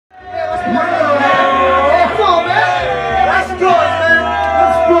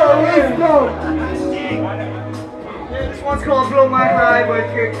It's called Blow My High, but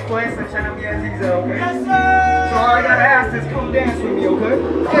it's quite such an amazing, okay? Yes, sir! So all I gotta ask is come dance with me, okay?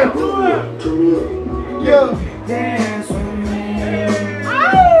 Yeah. Dance with me.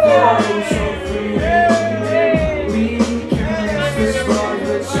 Oh, so free. We can reach the stars,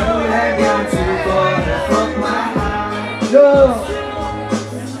 but you have got too far to fuck my high. Yeah.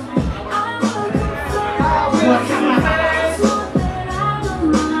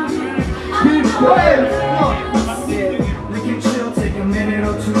 We can chill, take a minute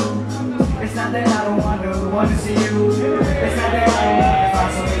or two. It's not that I don't want to see you. It's not that I don't want to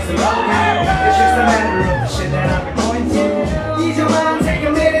find some ways to love you. It's just a matter of the shit that I've been going through. Ease your mind, take a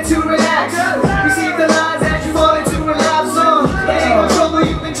minute to relax. Receive the lines that you fall into a love song. It ain't no trouble,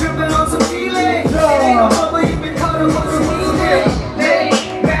 you've been tripping on some feelings. It ain't no trouble, you've been caught up on some meaning. Hey,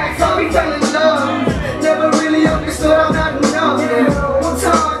 back, thought we fell in love. Never really understood I'm not enough. One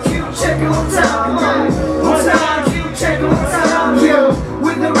time, cute, check it one time, come on. One time, cute, check it one time, yeah.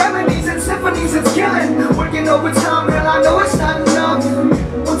 With the remedies and symphonies, it's killing. Working overtime, girl, I know it's not enough.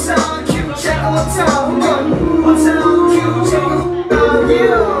 One time, cute, check it one time, come on. One time, cute, check it one time,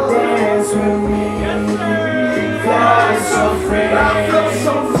 yeah. Dance with me, fly so free. I feel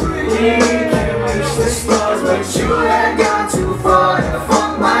so free. We can reach the stars, but you have gone too far to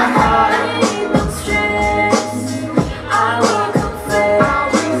fuck my heart.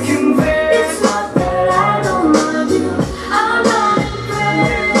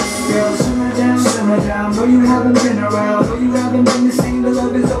 No, you haven't been around. No, you haven't been the same. The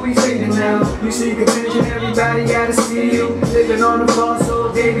love is always fading now. You seek attention, everybody gotta see you. Living on the floor, so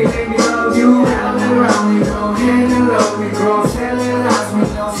baby, let me love you. Round and round we go, hand in love we grow. Telling lies we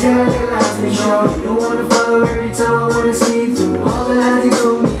know, telling lies we show. You wanna follow every time I wanna see through all the lies you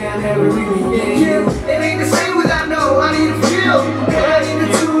told me I never really get you. It ain't the same without no, I need to feel. I need the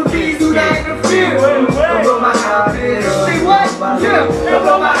two of these, do not interfere. Don't blow my high, bitch. Say what? Yeah, don't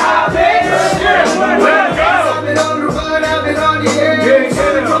blow my high, bitch. Yeah, I've been on the run, I've been on the edge.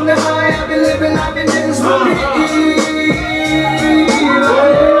 Coming from the high, I've been living life in this movie.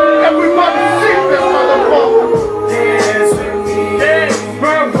 Everybody sing this motherfucker. Dance with me. Dance,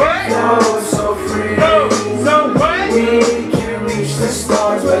 bro, what? Oh, so free. So what? We can reach the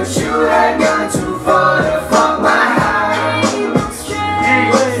stars, but you have gone too far to fuck my high.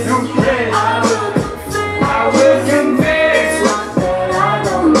 I will confess that I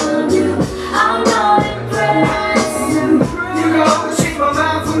don't love you. I'm not impressed. You go change my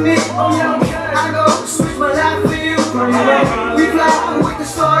mind for me. I go switch my life for you. We fly with the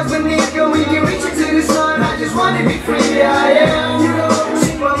stars beneath, girl. We can reach into the sun. I just wanna be free. Yeah, yeah. You go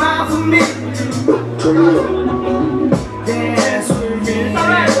change my mind for me. Dance with me.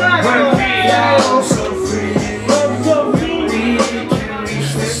 Yeah, I'm so free. We can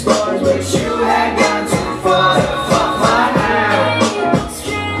reach the stars, but you have gone too far to fuck my high.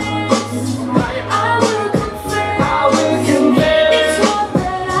 I will confess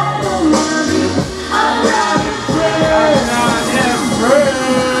that I don't love you. I'm not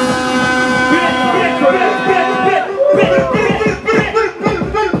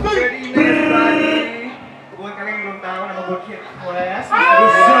buat kalian yang belum tahu nama buat Kid Class.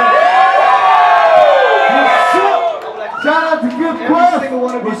 Shout out to Good Every Class. single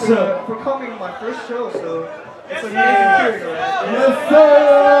one of you for coming to my first show, so it's an amazing period. Yes,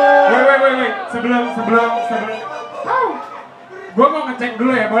 sir. Wait. Sebelum. Gua mau ngecek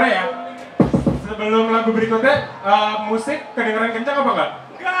dulu ya, boleh ya? Sebelum lagu berikutnya, musik kedengeran kencang apa enggak?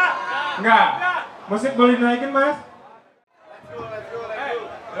 Enggak. Musik boleh dinaikin, Mas?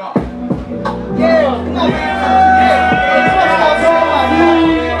 Yeah, come on, man.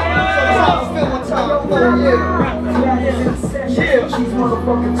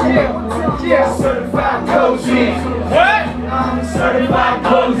 Yeah, certified cozy. What? I'm certified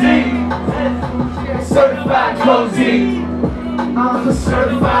cozy. Certified cozy. I'm a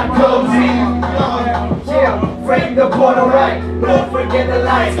certified cozy. Yeah, frame the portal right. Don't forget the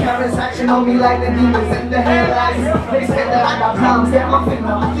lights. Cameras action on me like the demons in the headlights. They said that I got problems, that I'm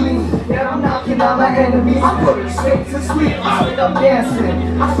finna clean. That I'm knocking out my enemies. I'm putting straight to sleep. I straight up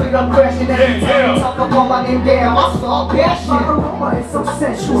dancing. I straight up crashing every time. Talk up on my name, damn. I saw passion. My aroma is so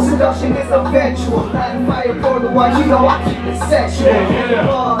sensual. Seduction is eventual. Lighting fire for the one, you know I keep it sexual.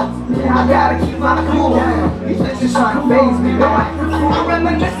 I gotta keep my cool. These bitches trying to phase me, man. I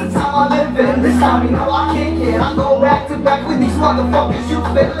reminisce the time I live in. This time, you know I can't get. I go back to back with these motherfuckers, you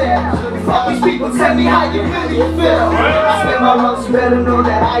feel it. Fuck these people, tell me how you really feel. I spend my runs, you better know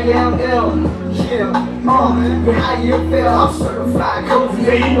that I am ill. Yeah, how you feel? I'm certified cozy.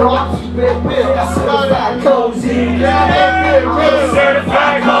 Yeah, you know I keep it real. I'm certified cozy.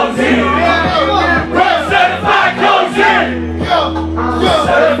 Certified cozy. Certified cozy.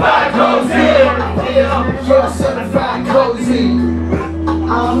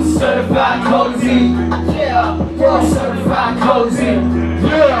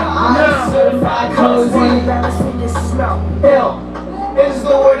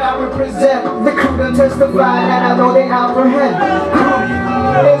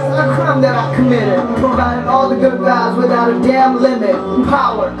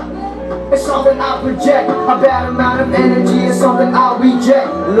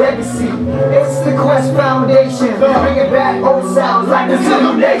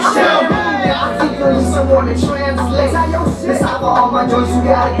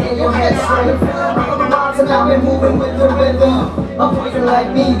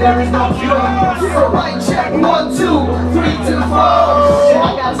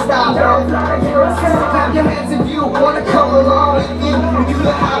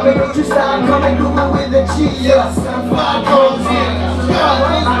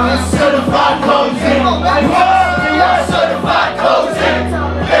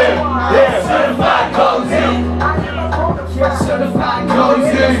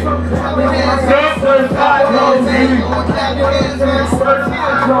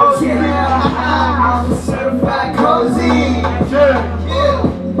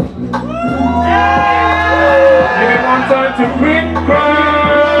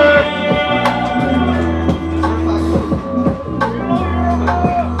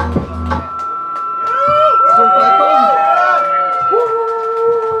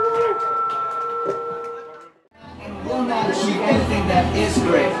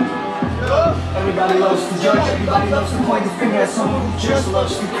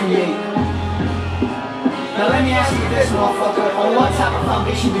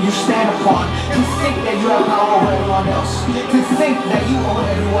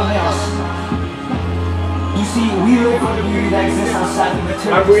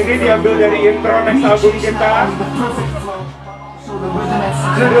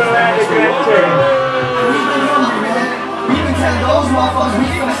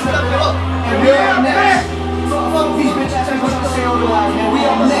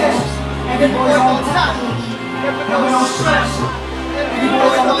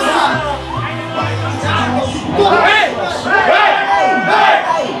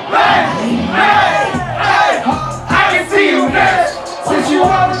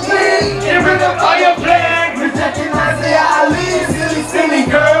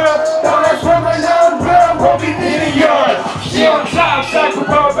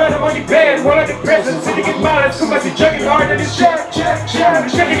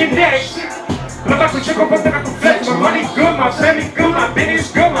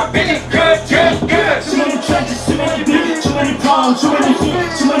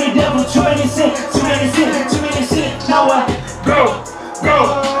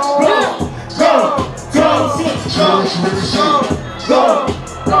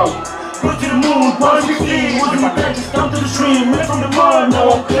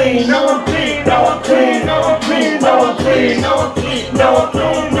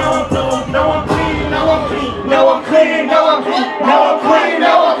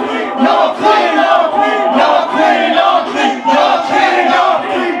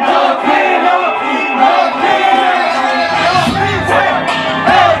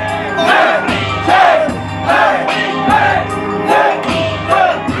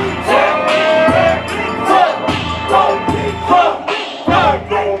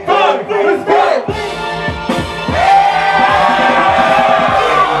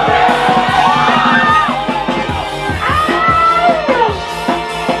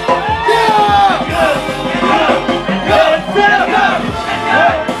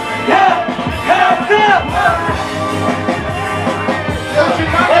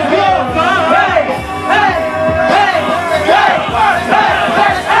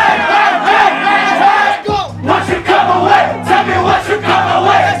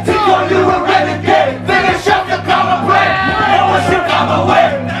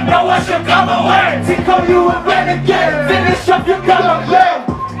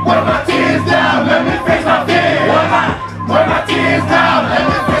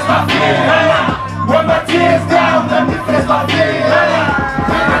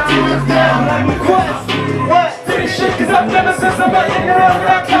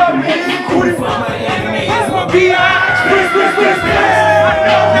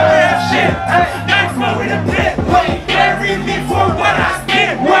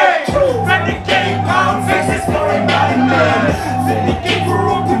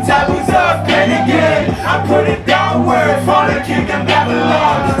 I put it downward for the kingdom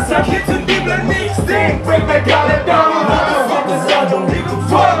Babylon. Suck it to people and mix thing, bring back all the down. Motherfuckers, I don't give a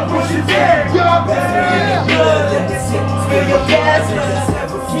fuck.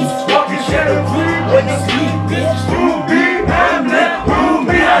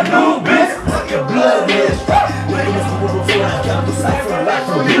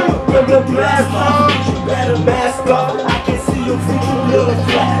 the blast off. You better mask off. I can see your future little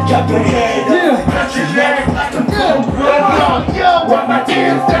flat. Drop your head up, touch your neck like a full grown. Wipe my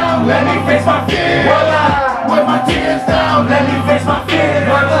tears down, let me face my fears. Wipe my tears down, let me face my fears.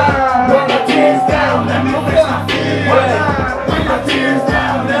 Wipe my tears down, let me face my fears. Wipe my tears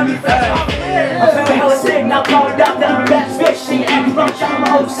down, let me face my fears. I'm feeling hella sick, now called up, now I'm back fishing. Acting from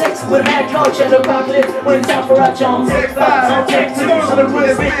China 06 with a mad culture, the apocalypse. When it's time for our John, take 5, on take 2. So the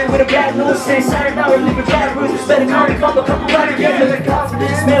real bit with a bad news, say sorry, now we're living bad roots. Better call me, come right together. The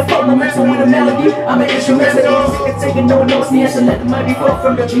confidence, man, fuck my mental with a melody. I'm an instrument that is sick of taking no notes. The answer let the mighty flow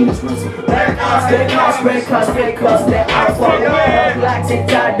from the genius muscle. Bad cars, great cars, that I fall. Black take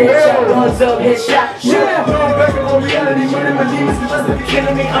tied, dead shot, guns up, headshot. Shoot, going back on reality, running my demons, the rest of you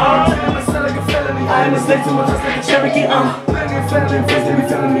killing me. Telling myself like a felony. I am a slave to my just like a Cherokee. Plenty of family and friends, they be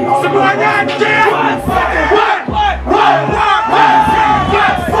telling me all about that. What?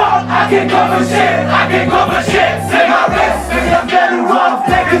 I can't go for shit, I can't go for shit. Say my wrist, maybe I'm better off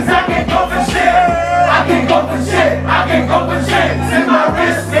dead, cause I can't go for shit. I can't go for shit, I can't go for shit. Say my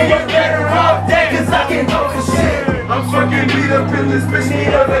wrist, maybe I'm better off dead, cause I can't go for shit. I'm fucking beat up in this bitch,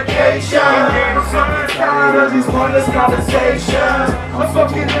 need a vacation. I'm fucking tired of these pointless conversations. I'm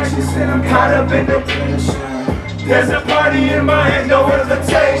fucking anxious and I'm caught up in depression. There's a party in my head, no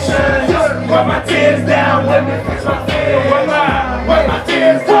invitation. Wipe my tears down, let me fix my fears. Wipe my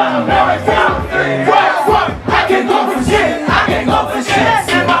tears down, now it's time. What? I can't go for shit, I can't go for shit.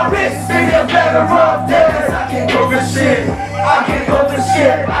 In my wrist, maybe I'm better off dead. I can't go for shit, I can't go for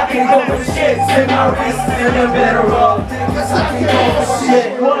shit. I can't go for shit. In my wrist, maybe I'm better off dead. Cause I can't go for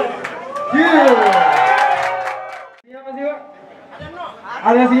shit.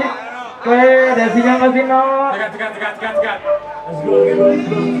 Ada sih? Kayak ada sinyal masih no. Tegat. Let's go.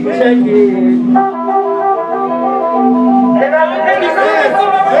 Check it.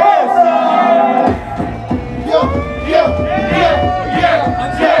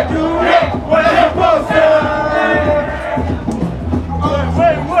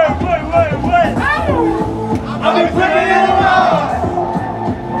 I've been putting in the mouth.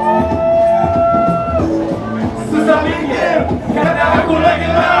 Susah mikir, karena aku lagi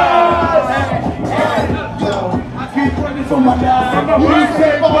lost. I keep running for my life. You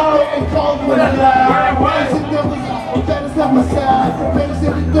say about and call me when I lie. Better step aside. Better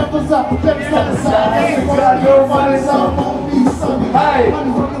step the devil's up. Better step aside. What I know, money, some won't be sunny.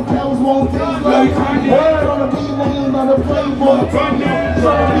 Money from the bells won't take like trying to be loyal, not a playboy. Trying to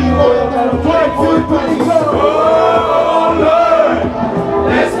be loyal, not a playboy. Oh Lord,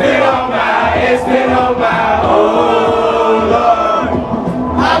 it's been on my, oh Lord,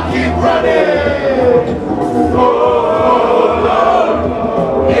 I keep running. Oh Lord,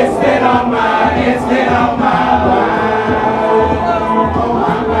 it's been on my mind. Oh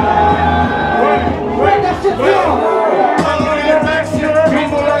my mind. Where that shit from? Hungry direction,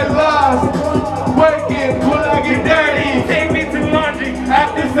 people like lost. Working, pull I get dirty. Take me to laundry,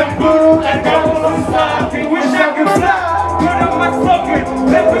 after some food, and go some sloppy. Wish I could fly. Put up my slogan,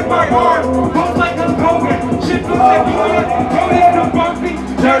 left with my arm, both like a Logan. Shit looks like you want, go in the bumpy.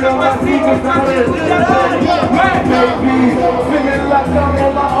 Turn on my sneakers, I'm just my baby. Feeling like I'm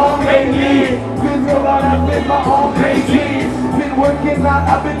on my own lately. Been real out, I've been my own pages. Been working out,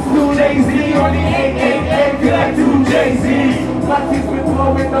 I've been too lazy. On the 888, feel like 2 Jay-Z. My teeth been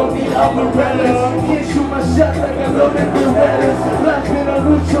blowing, no need umbrellas. Can't shoot my shot like a loaded Berettas. Black in a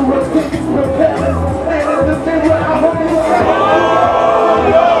lucha, roll tickets, propellers. And in the mirror, I hope it's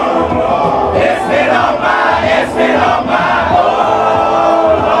it's been on my, oh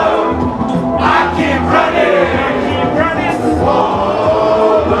Lord, I keep running, oh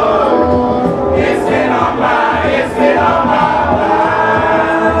Lord, it's been on my mind,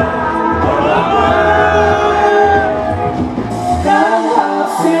 oh Lord. I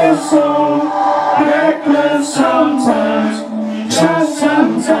feel so reckless sometimes, just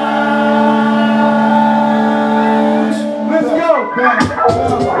sometimes. Let's go, man.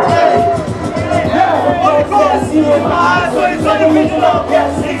 See in my eyes, so it's like a vision of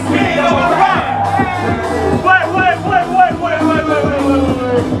yes, 6 feet on my right. Wait.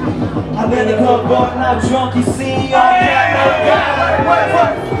 I'm in the club, but not drunk, you see. Wait.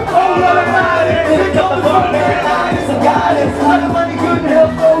 Hold on about it. Pick up the phone, man. It's a guidance. All the money couldn't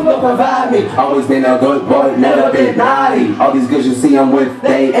help, no provide me. Always been a good boy, never been naughty. All these girls you see I'm with,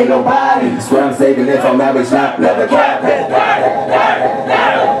 they ain't nobody. Swear I'm saving if I'm average, not never cap it.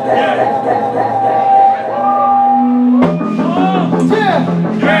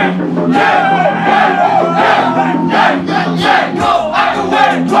 Go out the way,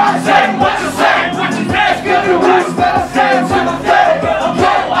 say what you say, it's good to lose, better say it to the face.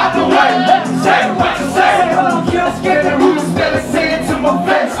 Go out the way,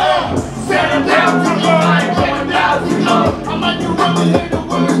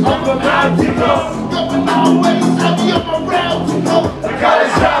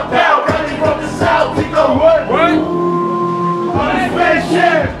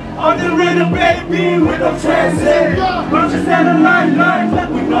 On the rhythm, baby, with no transit. Don't you stand in line,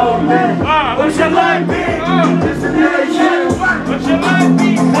 let me know, man. What's your line be? Destination. What's your line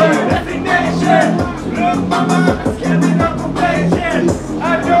be? Destination. Look, mama, it's giving up probation. I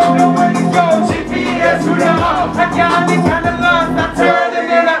don't know where to go. GPS to the home. I got me kind of lost. I turned and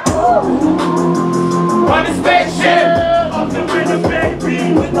then on the spaceship. On the rhythm, baby,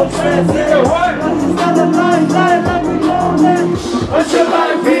 with no transit. What? Don't you stand in line, let me know, man. What's your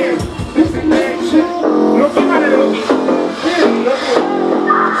line be? Destination. Looking at it, looking.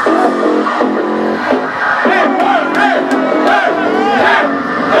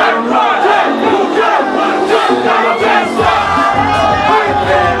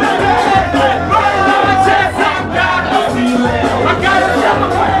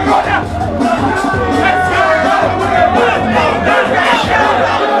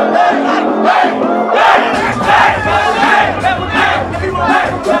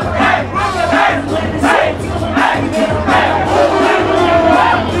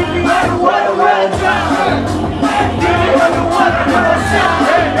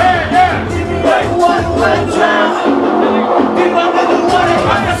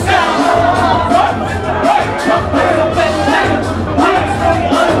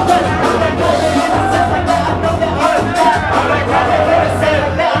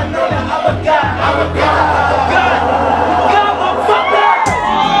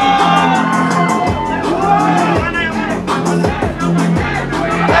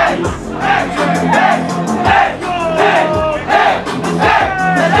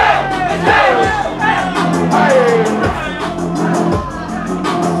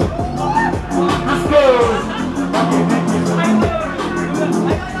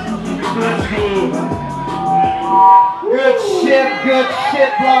 Good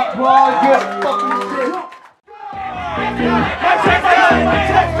shit, block boy, good fucking shit.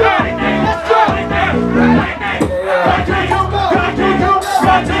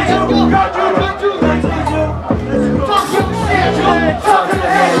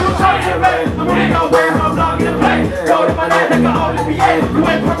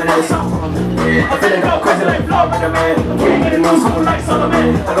 I'm feeling go crazy like Florida, man. I'm getting new school like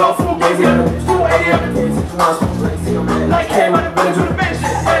Solomon. I go from Daisy on the bitch, 280 on the kids. Like came out the village with a bench.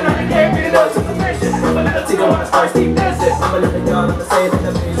 And I can't beat it up to the nation. I'm a little tickle when I start Steve dancing. I'm a little young, I'm the same in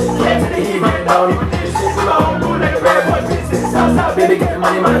the business. Can't to the heat, man, don't even do shit. We my own boo like a bad boy business. Outside, baby, getting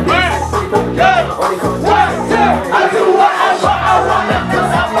money, my business. Only come I do whatever I want,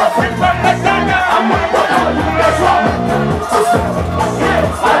 cause I'm a friend from Madonna. I'm a fucker, you guys wrong.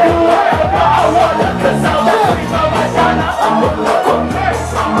 I do whatever I want, cause I'm a friend from Madonna. I'm a fucker,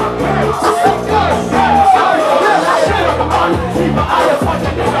 I'm a girl. Keep my eye up on the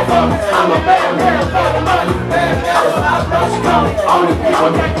nigga. I'm a bad man for the money. I brush coat. Only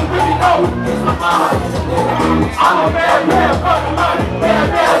people that can really know is my mama. I'm a bad man for the money. Bad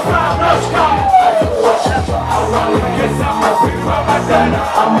man for I brush coat. I do whatever I want, cause I'm a free from my dad.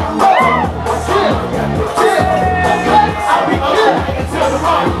 I'm a fucker. I'll be open until the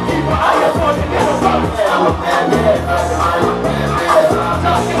morning. Keep my eye up on the nigga. I'm a bad man for the money.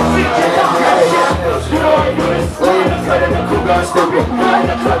 Talking shit, you know I do this. Cutting the cool guy stupid. I'm in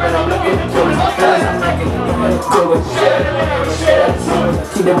the club and I'm looking to do it. I'm making it do it.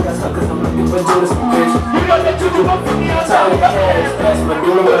 Keep them guys up cause I'm looking for Judas, bitch. You know that Juju up for me, I'm telling you. That's my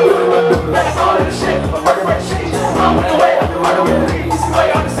doodle, my doodle. That's all of the shit. I'm working right shit. I'm on the way, I've been running with the easy way.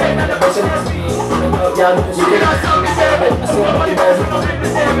 I'm the same, not the version that's me. Y'all know you cannot tell me, damn it. I see my money bags, we don't make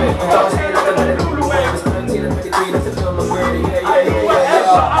this damn it. I'm always saying like I let it rule away. It's 19 and 23, that's a film of word. I do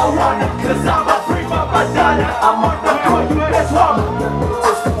whatever I want, cause I'm a free from Madonna. I'm on the call, you that's wrong.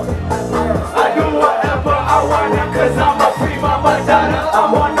 I do whatever I want, cause I'm a free from Madonna.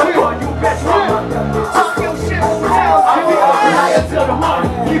 I'm on the call, you that's wrong. Talk your shit, I'll be up and high until the morning.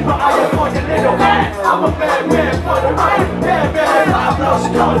 Keep my eye up on your little man. I'm a bad man for the money. Bad man, I blow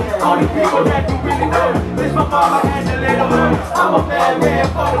strong. Only people that you really know is my mama and the little man. I'm a bad man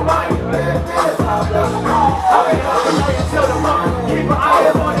for the money. Bad man, I blow strong. I'll be up and high until the morning. Keep my eye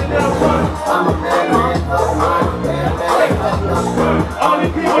up on your little man. I'm a bad man for the money. Bad man, I blow strong. Only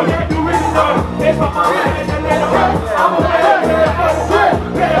people that you really know is my mama and the little man. I'm a bad man for the money.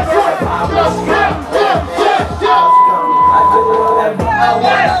 Bad man, I blow strong. I do whatever I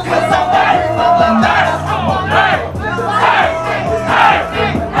want, cause I'm ready for my life.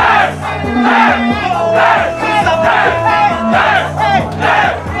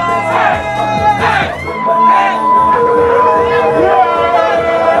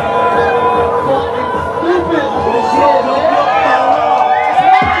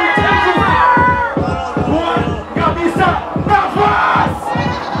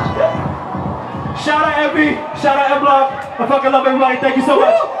 Dzulfahmi, shout out F.BAP. I fucking love everybody. Thank you so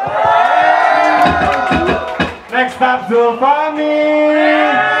much. Next up, Dzulfahmi.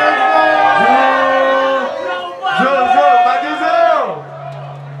 Zul, maju Zul.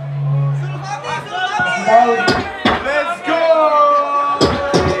 Let's go.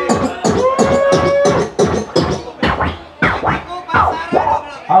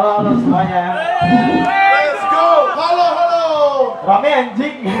 Halo semuanya. Let's go. Halo. Rame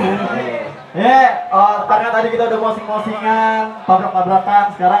anjing. Karena tadi kita udah mosing-mosingan,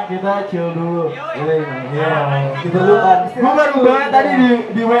 tabrak-tabrakan, sekarang kita chill dulu. Kita dulu kan. Gue baru banget tadi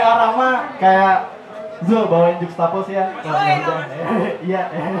di WA Rama kayak Zul bawain Juxtapose ya.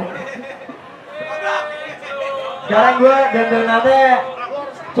 Iya. Sekarang gue dandanannya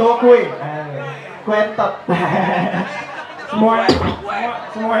cowok kue entot.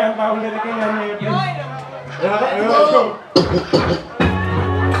 Semua yang tahu liriknya nyanyi. Let's go.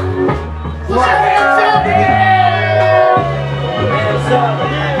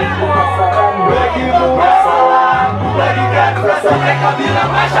 Bagimu masalah, bagikan rasa mereka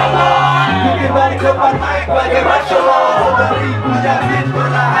bilang Masya Allah. Bikin balik depan mic bagai Masya Allah. Beribu jabit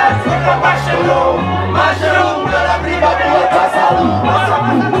berlahan suka Masya Allah. Mushroom dalam riba buat masalah.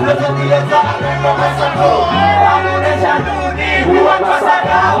 Masaku bersetia saat mereka masaku. Indonesia dunia buat masa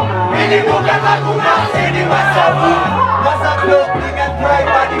kau. Ini bukan lagu nas, ini masaku. Masaku dengan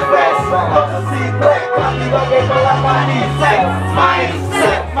PRIMA Manifez. Obsesi track kami bagai pelan Manifez.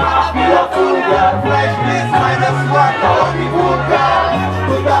 Mindset maaf bila vulgar. Flash list -1 kalau dibuka.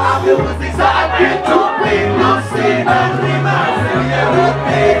 Kita ambil musik saat itu. Ilusi dan rima hasilnya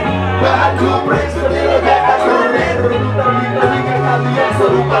rutin. Bahan kuprik sedih dan akurin. Terlibat kalian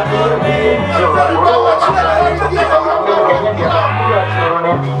serupa turbin.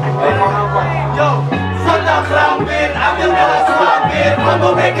 Yo, sedang rampin, ambil gelas lampir. Mampu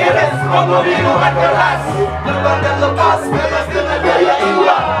bekeres, mampu minuman keras. Terbang dan lepas, bebas dengan gaya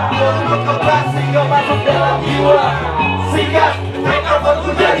iwa. Untuk kelas hingga masuk dalam jiwa. Singkat, mikrofon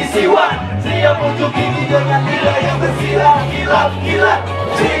ku jadi siwan. Siap untuk gigi dengan nilai yang bersilang. Kilat,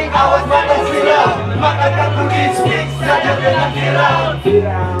 cing, awas pandang silau. Makankan cookies, mix saja dengan viral.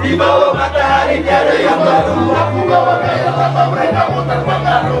 Di bawah matahari tiada yang baru. Aku bawa gaya tanpa mereka muter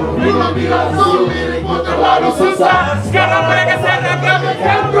pengaruh. Bilang Zul, lirikmu terlalu susah. Sekarang mereka sadar kami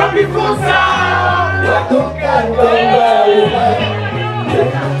kan lebih susah. Lakukan kembali.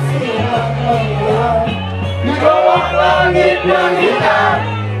 Di bawah langit yang hitam,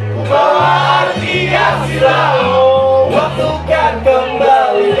 bawa arti yang silau. Waktukan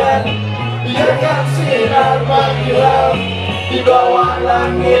kembalikan, biarkan sinar menghilang. Di bawah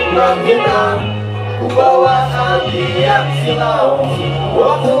langit yang hitam, bawa arti yang silau.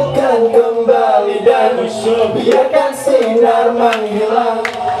 Waktukan kembali dan biarkan sinar menghilang.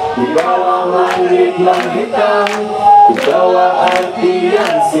 Di bawah langit yang hitam, bawa arti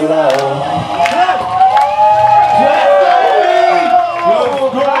yang silau.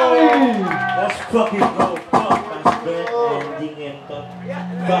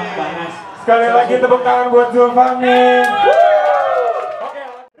 Sekali lagi tepuk tangan buat Dzulfahmi. Oke,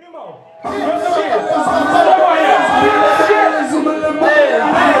 Primo.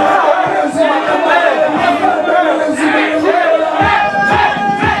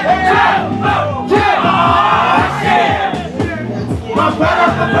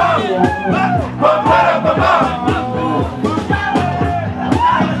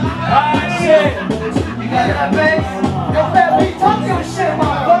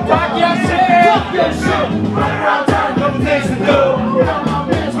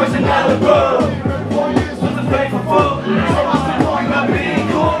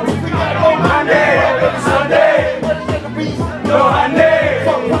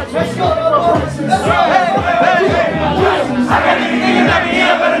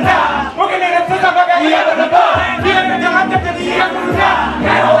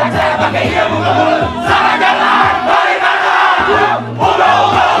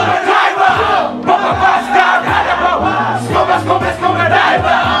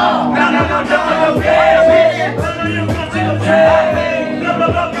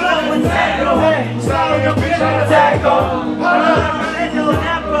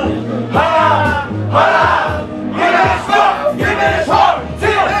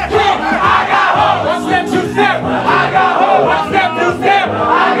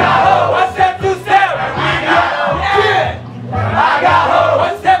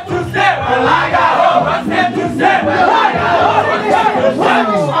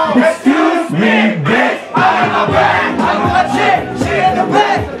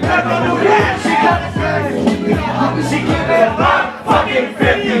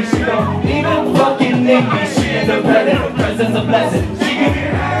 believe me, she independent, her presence a blessing. She give me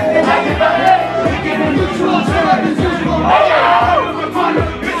a hand, and I give her head. We give it mutual, just like it's usual.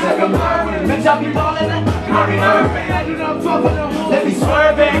 Bitch, like a pirate. Bitch, I be ballin' like Curry Irving. I do not fuck with them hoes. They be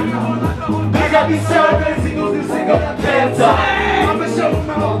swerving. Bitch, I be serving. Single to single, pants up. I'ma show them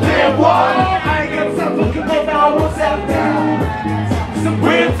my whole damn wall. I ain't got time for commit, now I won't settle down. Some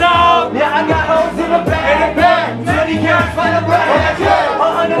weird dog. Yeah, I got hoes in the bag. 20 carats for the brag.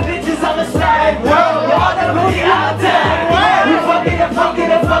 100 bitches on the side. Y'all the booty out there. We fucking and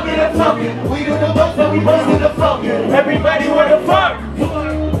fucking and fucking and fucking. We do the most, but we both do the fucking. Everybody wanna fuck.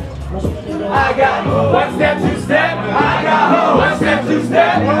 I got one step, two step. I got one step, two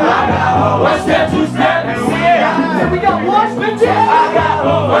step. I got one step, two step. Yeah, we got one bitches. I got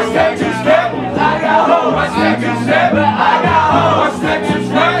one step, two step. I got one step, two step. I got one step, two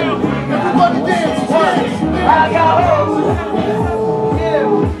step. Everybody dance, I got hoes.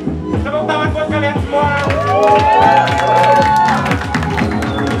 Tepuk tangan buat kalian semua.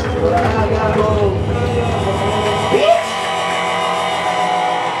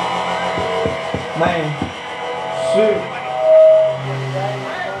 Man, shit.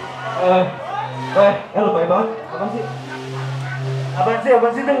 Lebay banget. Apaan sih?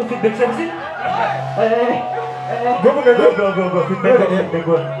 Apaan sih? Itu feedback siapa sih? Gue feedback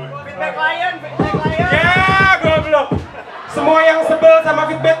gue. Feedback klien. Ya, gue belum. Semua yang sebel sama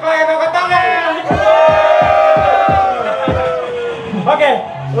feedback klien angkat tangan. Oke,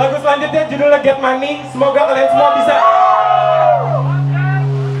 lagu selanjutnya judulnya Get Money. Semoga kalian semua bisa.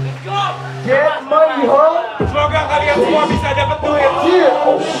 Get money, ho. Semoga kalian semua bisa dapat duit.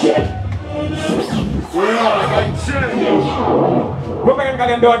 Gue pengen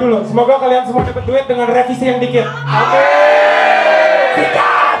kalian doa dulu. Semoga kalian semua dapat duit dengan revisi yang dikit. Amin.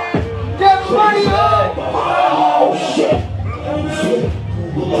 Sikat. Get money, ho. Oh shit.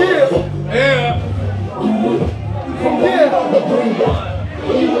 Yeah.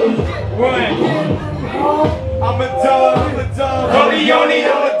 I'm a dog. Corleone,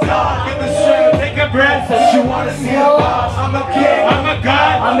 I'm a dog. Get the shrimp, take a breath. You wanna see the boss? I'm a king. I'm a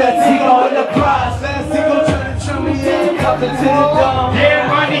god. I'm that Tico in the cross. Last single trying to turn me in. Coming to the dome. Get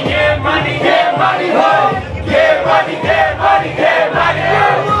money, get money, get money, ho. Get money, get money, get money, ho.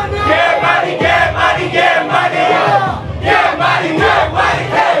 Get money, get money, get money, ho. Get money, get money,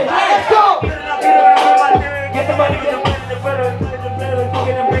 hey, let's go. Get the money, get the money, the better.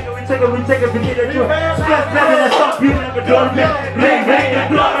 We take a beginner to it. Stress better than some people never done it. Bling, bling,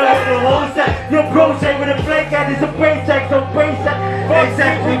 the blood over the whole set. Your bro shake with a flake at is a brain check, so brain check.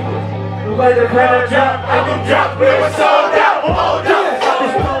 Exactly. By the kind of drop, I can drop, we were sold out, hold up. I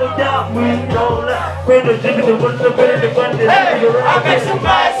just sold out, we roll up. When the jiggy, the one, the better, the one, the Hey, I make some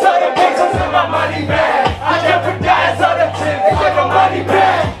nice so the pixels in my money bag. I jeopardize all the chips for the money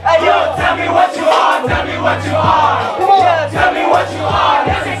bag. Hey yo, tell me what you are, tell me what you are. Yeah, tell me what you are,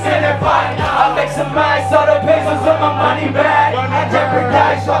 that's excited. I make some nice so the pixels in my money bag. I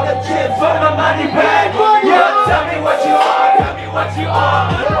jeopardize all the chips for my money bag. Yo, tell me what you are, tell me what you are.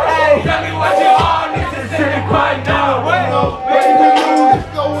 Hey, tell me what you are, this is it right now. Baby, we lose.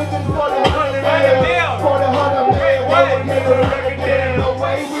 Going in for the 100 million. For the 100 million. Why they make a record deal? No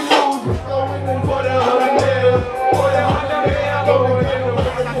way we lose. Going in for the 100 million. For the 100 million. Going in for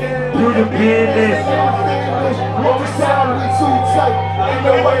the 100 million. do the business. What we sound, we too tight. Ain't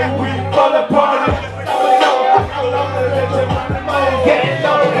no way we fall apart. Getting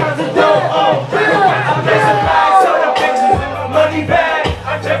all kinds of dough. I make some nice so the pictures in my money bag.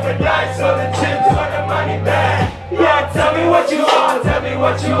 I jeopardize all the chips for the money bag. Yeah, tell me what you are, tell me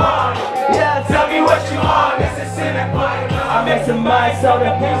what you are. Yeah, tell me what you are, this is cinema. I make some nice so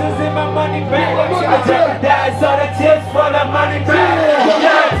the pictures in my money bag. I jeopardize all the chips for the money bag.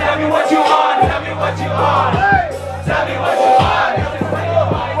 Yeah, tell me what you are, tell me what you are. Tell me what you are.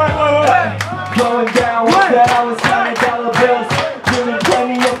 Going down with that, I was $100 bills. Doing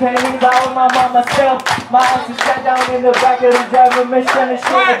plenty of pennies, I owe my mama still. My house is shut down in the back of the driver, mission and shit.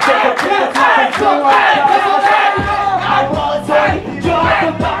 I take a pill, I want to drive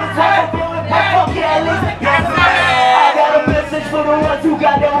the buckets, I'm feeling my fucking at least. I got a message for the ones who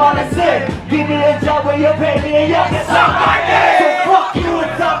got them on the sit. Give me a job where you pay me and you can suck my dick. So fuck you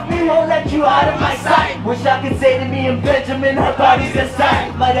and suck me, won't let you out of my sight. Wish I could say to me and Benjamin, her body's a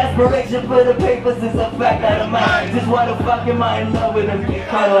sight. My desperation for the papers is a fact out of mind. Just wanna fucking mind in love with him,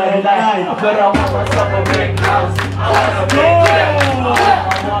 cuddle at night. But I want myself a big house. I want a big house.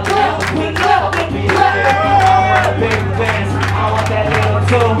 I want a big house. I want a big fence. I want that little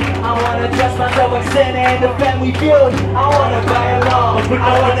too. I wanna dress myself like Santa and the family feud. I wanna buy it all.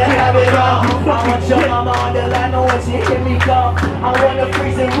 I wanna have it all. I want your mama on the line, know when she hear me call. I wanna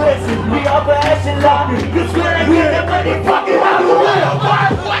freeze and listen. We upper echelon. Cause when I get that money, fuck it, I'm the winner.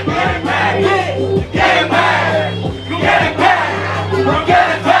 Get it back, get it back, get it back,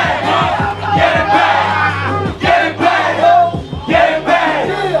 get it back, get it back, get it back, get it back, get it back,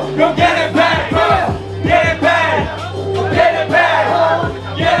 go get it back, get it back, get it back,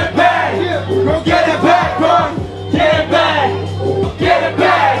 get it back, go get it back, get it back, get it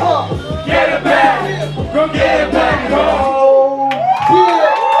back, get it back, go get it back,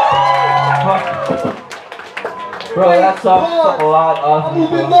 Bro, that song took a lot of I'm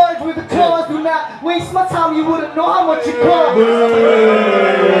moving large with the cars. Do not waste my time, you wouldn't know how much it costs.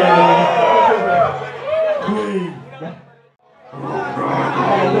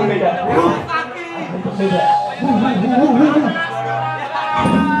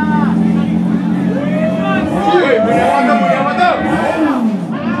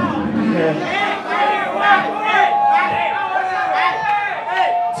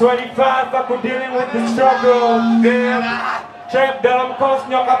 25 aku dealing with the struggle. Trap dalam kos,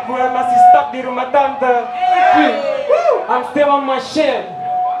 nyokap gue masih stuck di rumah tante. I'm still on my shit,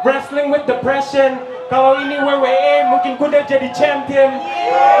 wrestling with depression. Kalau ini WWE mungkin gue udah jadi champion.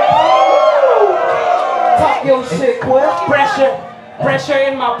 Talk your shit, boy. Pressure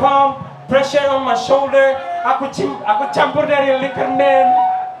in my palm, pressure on my shoulder. Aku campur dari liquor man.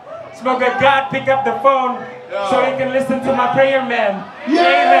 Semoga God pick up the phone so he can listen to my prayer, man.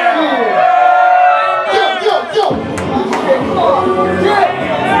 Amen. Yo.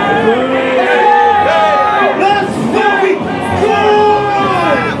 Let's fucking go!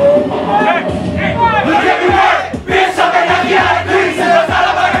 Look at me work, bitch, sampai kaki ada grease. Lo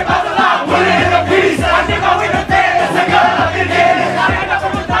salah pakai masalah, boleh in the piece. Nanti kau in the dance, segala begini. Kalian gak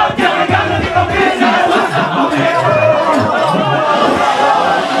perlu tahu, jangan ganggu di pembisnis.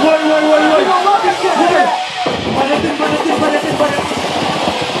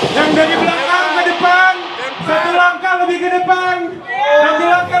 Yang dari belakang ke depan, satu langkah lebih ke depan, satu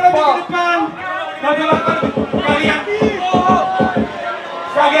langkah lebih ke depan, satu langkah lebih.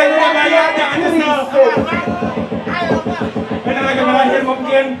 Kalian udah bayar, jangan nyesel. Bener lagi melahir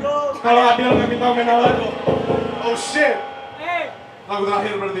mungkin, kalau adil kami tahu menolak. Oh shit. Lagu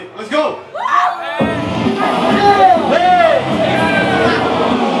terakhir berarti. Let's go.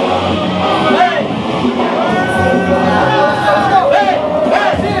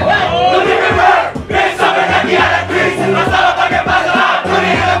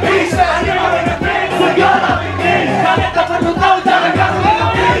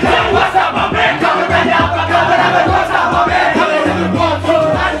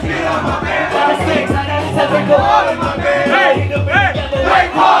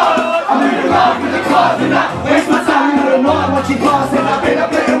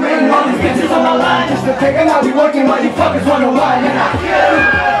 And I'll be working while you fuckers wanna whine. And I kill you.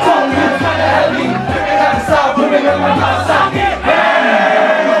 Phone you, kinda heavy. Picking out the south, putting up my KAWASAKI.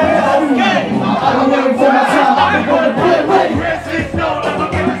 I've been waiting for my time. I've been gonna put it ready.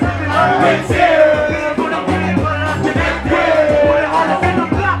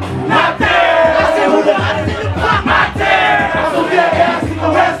 Not there. I said who the hottest in the block? Not there. I'm so dead ass, the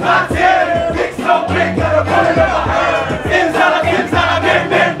rest not there. Dick so big, gotta put it on my head. Inside, bang,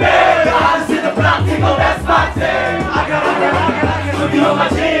 bang, bang. The hottest in the block, tickle, that's my thing. I got looking on my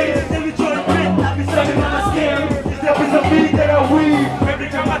jeans. Every joint print, I be sucking on my skin. Step is a beat that I weave. Every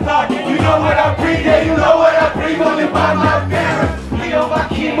time I talk, you know what I breathe. Yeah, you know what I breathe. Only by my parents. Me on my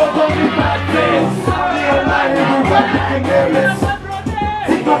chemo, only my friends. Me on my nigga, running the mirrors.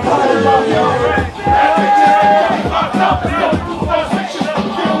 Take my part of my yard. Every time I fuck up, it's no cool, no section.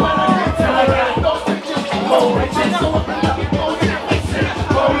 Feel when I get till I got no stitches. More riches, so I'm looking for it.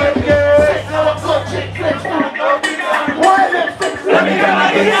 Let me get my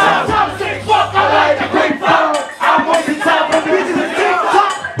guitar. Top 6, fuck, I like the great fun. I'm wasting time for bitches and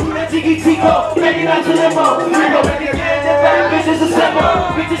TikTok. Do that tiki tico, baby not to limo. We go back again, the bad bitches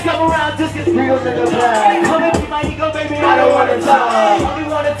assemble. Bitches come around just get real in the bag. Come and be my ego, baby, I don't wanna talk. Only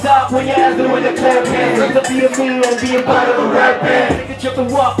wanna talk when you're asking with a clear pen. Look to be a me and be a part of a rap band. Take a trip and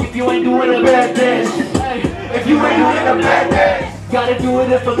walk if you ain't doing a bad dance. Hey, if you ain't doing a bad dance. Gotta do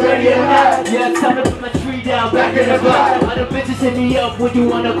it if I'm ready or not. Yeah, it's time to put my tree down, back in the block. Other bitches hit me up when you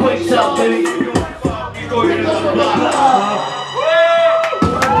want a quick shot, baby.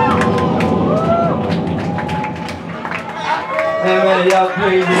 Hey man, y'all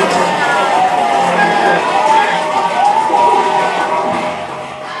crazy.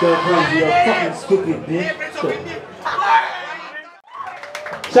 Y'all crazy, y'all fucking stupid, bitch.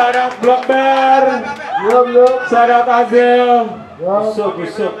 Shout out Block Bear. Shout out Azil.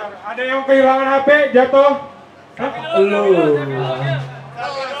 Busuk. Ada yang kehilangan HP, jatuh. Lu.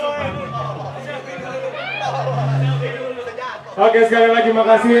 Oke, sekali lagi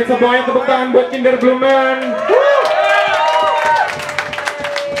makasih semuanya, tepuk tangan buat Kinder Blumen.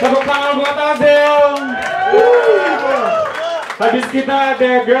 Tepuk tangan buat Adel. Habis kita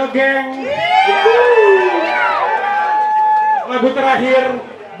ada Girl Gang. Lagu terakhir,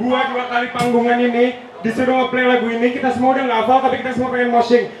 gua 2 kali panggungan ini disuruh nge-play lagu ini, kita semua udah nggak hafal tapi kita semua pengen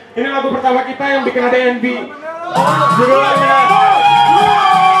moshing. Ini lagu pertama kita yang bikin ada NB. Judulnya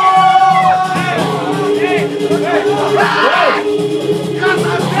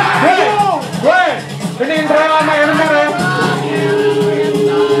ini intro lama ya, bener ya?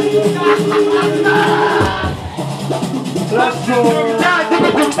 Let's go.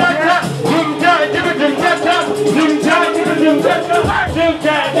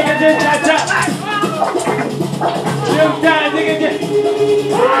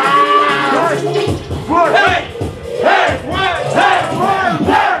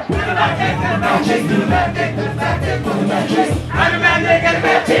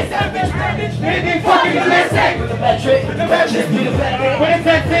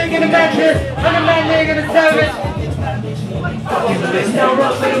 Now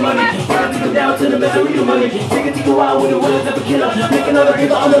rock for the money, gotta take it down to the misery of money. Take it to go out with the words of a killer. Make another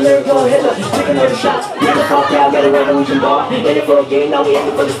nigga on the lyrical hitter. Take another shot, get the fuck out, get a revolution bar. In it for a game, now we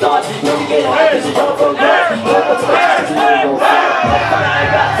aiming for the start. Know we get high, this is all from God. I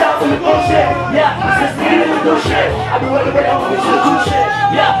got time for the bullshit. Yeah, this is the end of the new shit. I be running with all this new shit.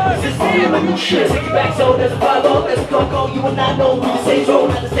 Yeah, this is the end of the new shit. Take it back, so there's a 5-0, there's a Coco. You and I know we the same road,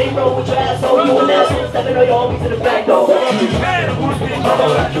 not the same road with your asshole. You and asshole, stepping on your homies in the back door.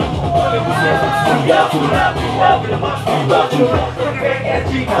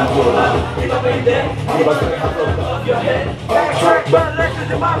 Backtrack, but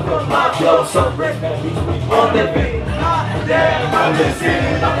lessons in my flow, my flow, so rich. On the beat, I'm the city,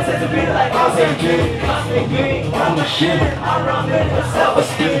 I'm the sense of being like Cosmic King. Cosmic King, I'm the shit, I'm running with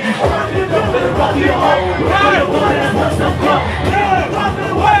self-esteem. Better rock your home, rock your boy, that's what's no club. Rock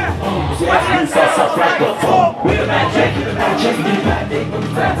the way, watch me sauce up right before. With the magic, with the magic, with the magic, with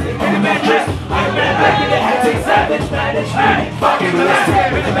the magic, with the magic. I'm the magic, with the hectic, savage, management. Fucking realistic,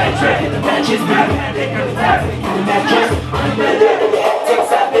 with the magic, with the magic, with the magic, with the magic, with the magic. I'm the magic, with the hectic,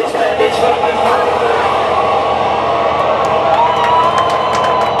 savage, management.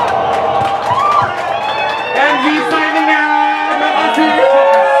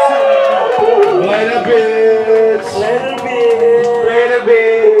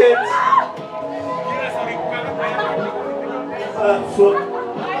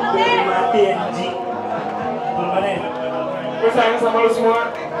 Mati anjing. Gimana ya? Gue sayang sama lu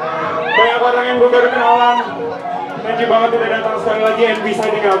semua. Banyak orang yang gue baru kenalan. Thank you banget udah datang sekali lagi and bisa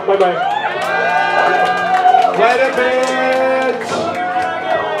tinggal. Bye bye. Later bitch.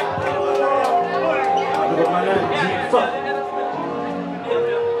 Gimana anjing? Fuck.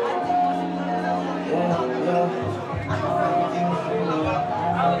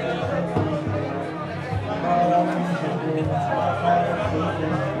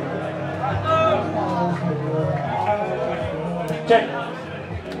 Cek.